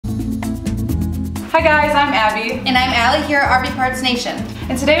Hi guys, I'm Abby. And I'm Allie here at RV Parts Nation.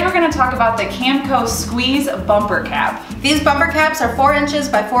 And today we're going to talk about the Camco Squeeze Bumper Cap. These bumper caps are 4 inches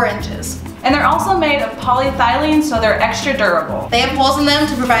by 4 inches. And they're also made of polyethylene, so they're extra durable. They have holes in them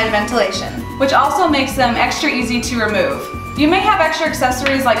to provide ventilation, which also makes them extra easy to remove. You may have extra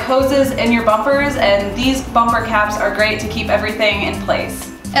accessories like hoses in your bumpers, and these bumper caps are great to keep everything in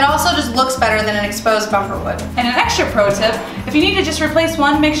place. It also just looks better than an exposed bumper would. And an extra pro tip, if you need to just replace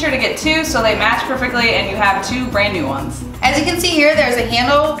one, make sure to get 2 so they match perfectly and you have 2 brand new ones. As you can see here, there's a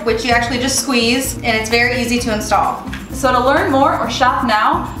handle which you actually just squeeze, and it's very easy to install. So to learn more or shop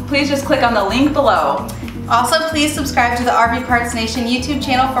now, please just click on the link below. Also, please subscribe to the RV Parts Nation YouTube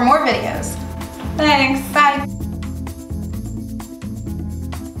channel for more videos. Thanks. Bye.